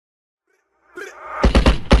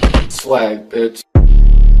swag, bitch.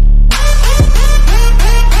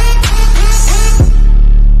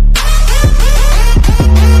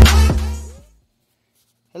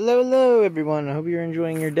 Hello everyone, I hope you're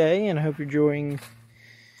enjoying your day, and I hope you're enjoying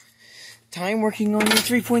time working on your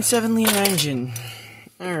 3.7 liter engine.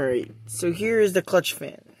 Alright, so here is the clutch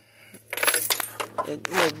fan.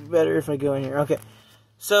 It might be better if I go in here. Okay,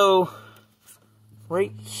 so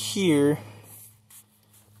right here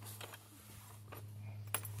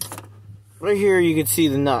you can see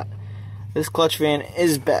the nut. This clutch fan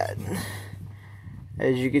is bad.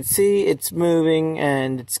 As you can see, it's moving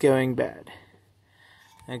and it's going bad.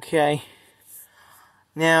 Okay,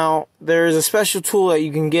 now there's a special tool that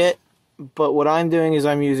you can get, but what I'm doing is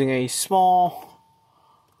I'm using a small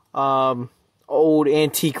old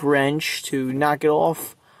antique wrench to knock it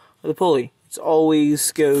off of the pulley. It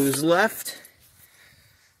always goes left,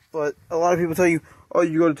 but a lot of people tell you, oh,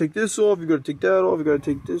 you gotta take this off, you gotta take that off, you gotta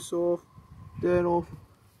take this off, that off.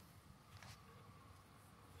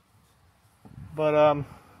 But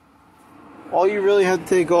all you really have to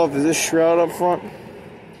take off is this shroud up front.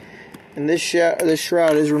 And this shroud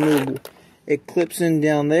is removable. It clips in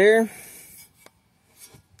down there.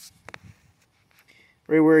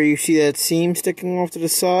 Right where you see that seam sticking off to the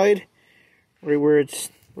side. Right where it's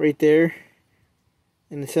right there.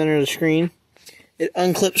 In the center of the screen. It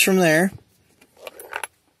unclips from there.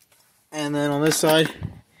 And then on this side,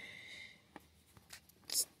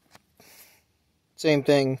 same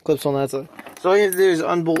thing. Clips on that side. So all you have to do is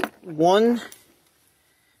unbolt one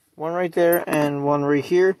right there and one right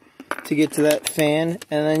here to get to that fan,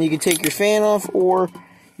 and then you can take your fan off, or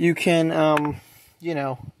you can you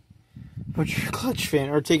know, put your clutch fan,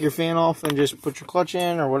 or take your fan off and just put your clutch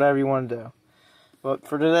in, or whatever you want to do. But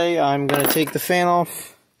for today, I'm going to take the fan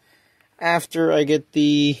off after I get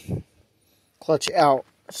the clutch out.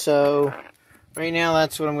 So right now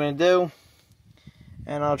that's what I'm going to do,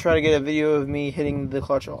 and I'll try to get a video of me hitting the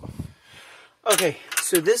clutch off. Okay,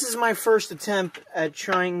 so this is my first attempt at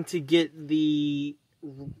trying to get the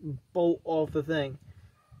bolt off the thing.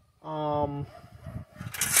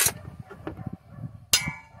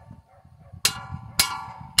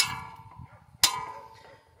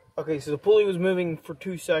 Okay, so the pulley was moving for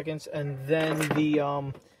 2 seconds, and then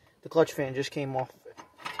the clutch fan just came off of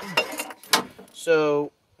it.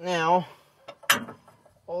 So now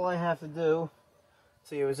all I have to do,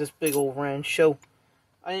 see, it was this big old wrench. So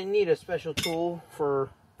I didn't need a special tool for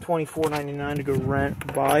 $24.99 to go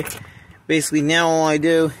buy. Basically, now all I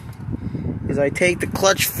do is I take the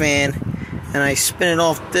clutch fan and I spin it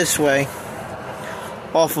off this way,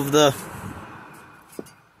 off of the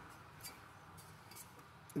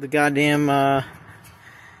goddamn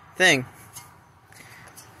thing,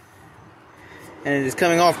 and it is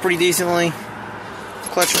coming off pretty decently.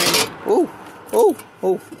 Clutch fan, oh!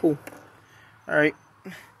 All right,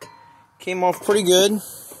 came off pretty good.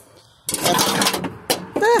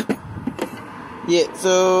 Yeah,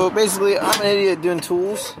 so basically I'm an idiot doing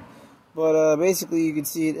tools, but basically you can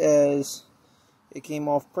see it as it came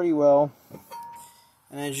off pretty well,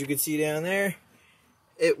 and as you can see down there,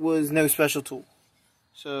 it was no special tool.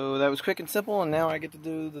 So that was quick and simple, and now I get to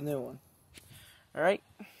do the new one. Alright,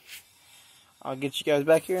 I'll get you guys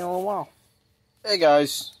back here in a little while. Hey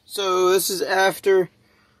guys, so this is after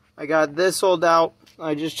I got this all out.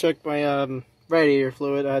 I just checked my radiator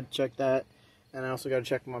fluid. I had to check that, and I also got to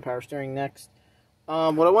check my power steering next.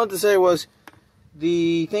 What I wanted to say was,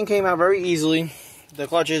 the thing came out very easily. The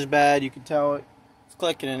clutch is bad, you can tell it's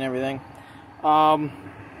clicking and everything.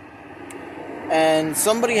 And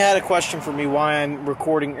somebody had a question for me why I'm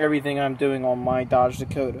recording everything I'm doing on my Dodge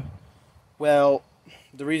Dakota. Well,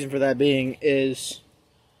 the reason for that being is,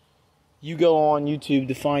 you go on YouTube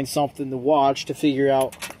to find something to watch, to figure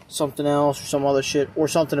out something else, or some other shit, or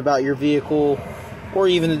something about your vehicle, or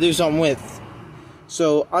even to do something with.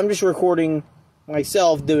 So I'm just recording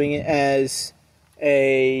myself doing it as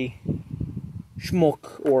a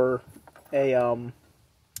schmuck, or a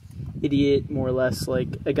idiot, more or less, like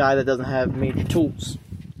a guy that doesn't have major tools.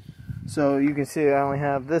 So you can see I only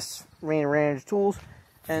have this range tools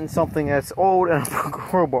and something that's old and a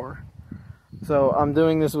crowbar. So I'm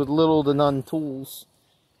doing this with little to none tools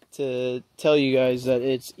to tell you guys that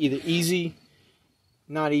it's either easy,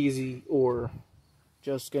 not easy, or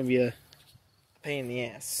just gonna be a pain in the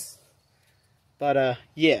ass. But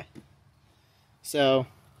yeah, so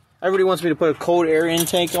everybody wants me to put a cold air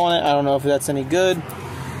intake on it. I don't know if that's any good,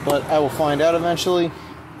 but I will find out eventually.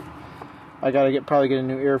 I gotta probably get a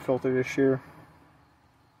new air filter this year.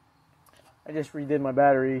 I just redid my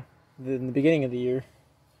battery in the beginning of the year.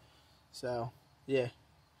 So, yeah.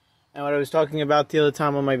 And what I was talking about the other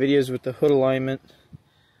time on my videos with the hood alignment,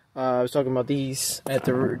 I was talking about these. I have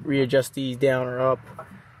to readjust these down or up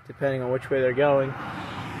depending on which way they're going.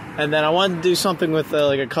 And then I wanted to do something with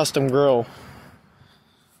like a custom grill.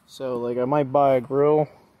 So like I might buy a grill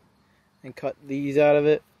and cut these out of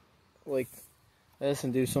it like this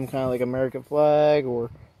and do some kind of like American flag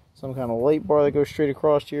or some kind of light bar that goes straight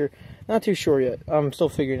across here. Not too sure yet. I'm still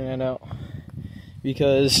figuring that out.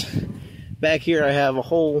 Because back here I have a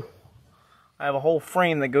whole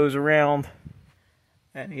frame that goes around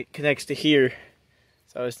and it connects to here.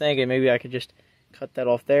 So I was thinking maybe I could just cut that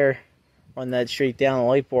off there, run that straight down the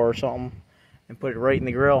light bar or something, and put it right in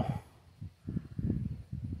the grill.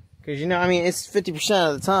 Because, you know, I mean, it's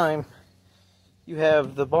 50% of the time you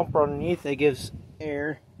have the bumper underneath that gives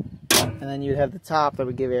air, and then you have the top that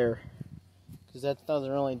would give air. Because that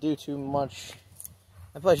doesn't really do too much.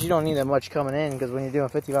 And plus, you don't need that much coming in, because when you're doing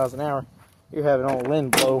 50 miles an hour, you're having all the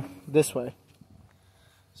wind blow this way.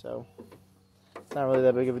 So, it's not really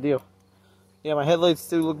that big of a deal. Yeah, my headlights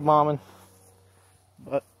do look bombing.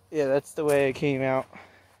 But, yeah, that's the way it came out.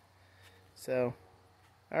 So,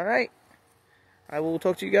 alright. I will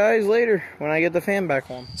talk to you guys later when I get the fan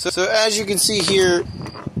back on. So as you can see here,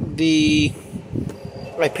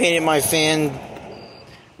 I painted my fan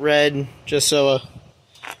red just so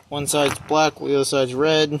one side's black, the other side's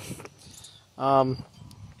red. As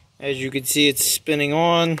you can see, it's spinning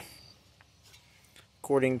on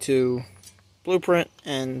according to blueprint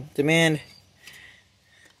and demand.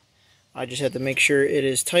 I just have to make sure it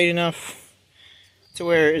is tight enough to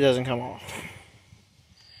where it doesn't come off.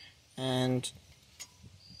 And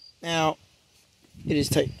now it is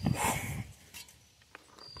tight.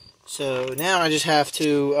 So now I just have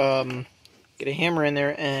to get a hammer in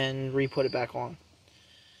there and re-put it back on.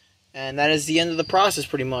 And that is the end of the process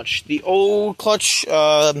pretty much. The old clutch,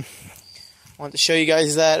 I want to show you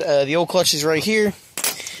guys that. The old clutch is right here.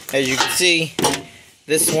 As you can see,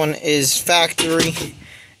 this one is factory.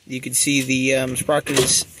 You can see the sprocket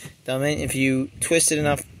is done in. If you twist it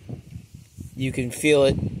enough, you can feel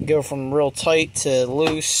it go from real tight to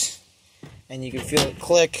loose, and you can feel it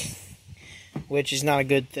click, which is not a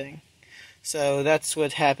good thing. So that's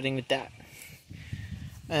what's happening with that.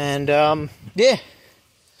 And yeah,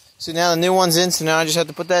 so now the new one's in, so now I just have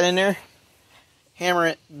to put that in there, hammer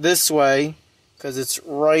it this way, because it's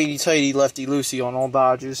righty-tighty, lefty-loosey on all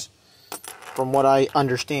Dodges, from what I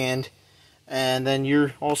understand. And then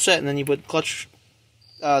you're all set, and then you put the clutch,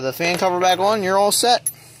 the fan cover back on, you're all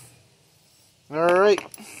set. Alright,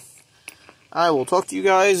 I will talk to you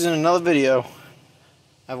guys in another video.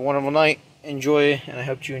 Have a wonderful night, enjoy, and I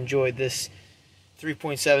hope you enjoyed this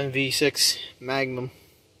 3.7 V6 Magnum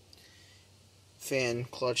fan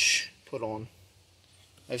clutch put on.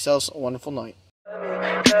 Have yourselves a wonderful night.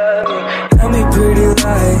 Tell me pretty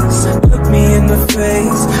lies, look me in the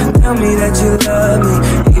face, tell me that you love me.